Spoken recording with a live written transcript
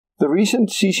recent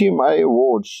CCMA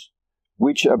awards,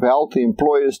 which upheld the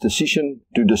employer's decision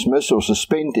to dismiss or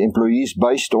suspend employees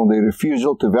based on their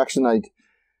refusal to vaccinate,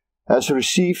 has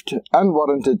received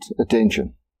unwarranted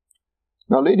attention.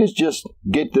 Now let us just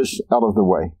get this out of the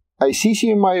way. A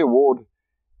CCMA award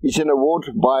is an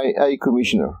award by a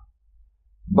commissioner,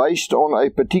 based on a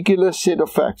particular set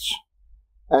of facts,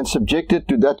 and subjected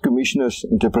to that commissioner's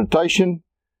interpretation,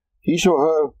 his or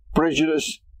her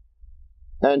prejudice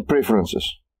and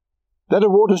preferences. That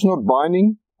award is not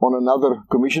binding on another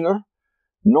commissioner,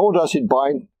 nor does it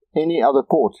bind any other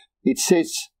court. It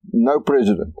sets no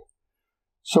precedent.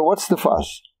 So what's the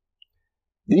fuss?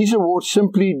 These awards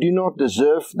simply do not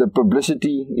deserve the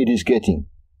publicity it is getting.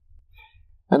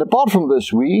 And apart from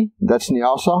this, we, that's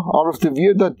NEASA, are of the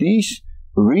view that these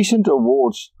recent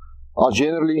awards are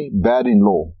generally bad in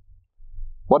law.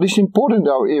 What is important,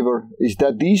 however, is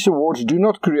that these awards do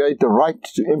not create the right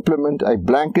to implement a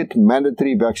blanket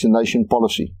mandatory vaccination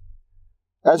policy.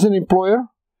 As an employer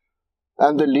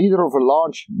and the leader of a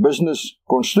large business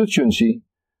constituency,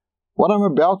 what I'm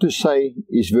about to say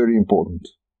is very important.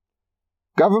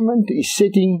 Government is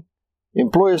setting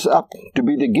employers up to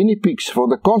be the guinea pigs for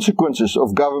the consequences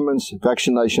of government's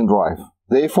vaccination drive.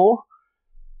 Therefore,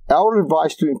 our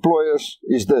advice to employers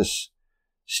is this: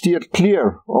 steer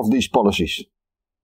clear of these policies.